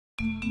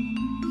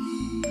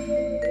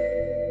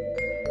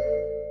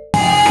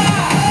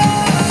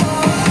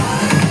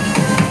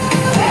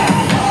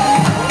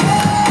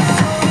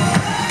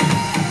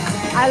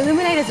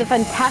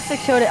fantastic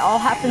show that all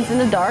happens in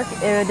the dark.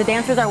 The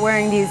dancers are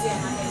wearing these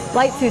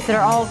light suits that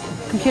are all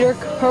computer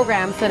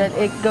programmed so that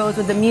it goes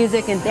with the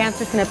music, and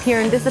dancers can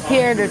appear and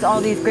disappear. There's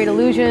all these great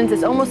illusions.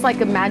 It's almost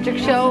like a magic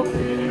show,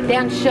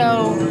 dance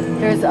show.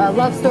 There's a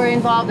love story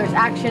involved. There's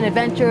action,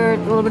 adventure, a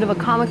little bit of a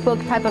comic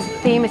book type of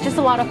theme. It's just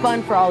a lot of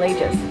fun for all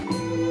ages.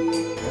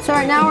 So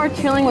right now we're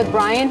chilling with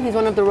Brian. He's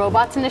one of the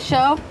robots in the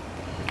show.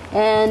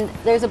 And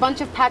there's a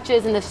bunch of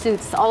patches in the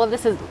suits. All of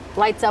this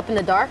lights up in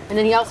the dark. And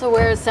then he also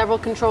wears several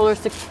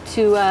controllers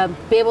to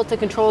be able to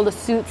control the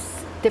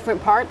suit's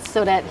different parts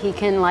so that he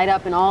can light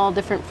up in all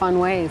different fun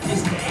ways.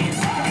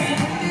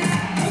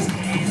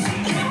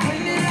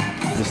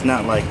 It's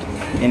not like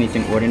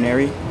anything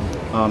ordinary.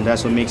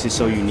 That's what makes it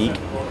so unique.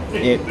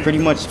 It pretty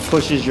much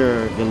pushes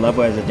your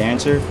level as a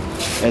dancer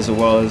as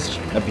well as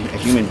a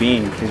human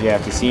being, because you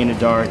have to see in the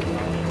dark,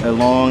 as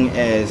long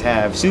as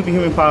have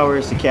superhuman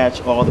powers to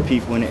catch all the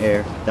people in the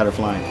air that are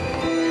flying.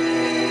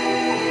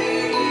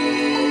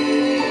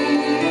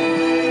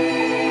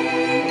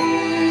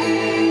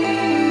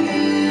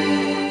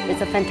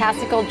 It's a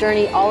fantastical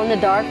journey all in the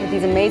dark with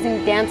these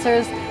amazing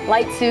dancers,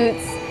 light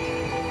suits.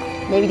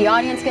 Maybe the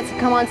audience gets to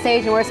come on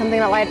stage and wear something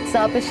that lights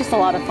up. It's just a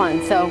lot of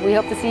fun. So we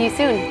hope to see you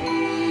soon.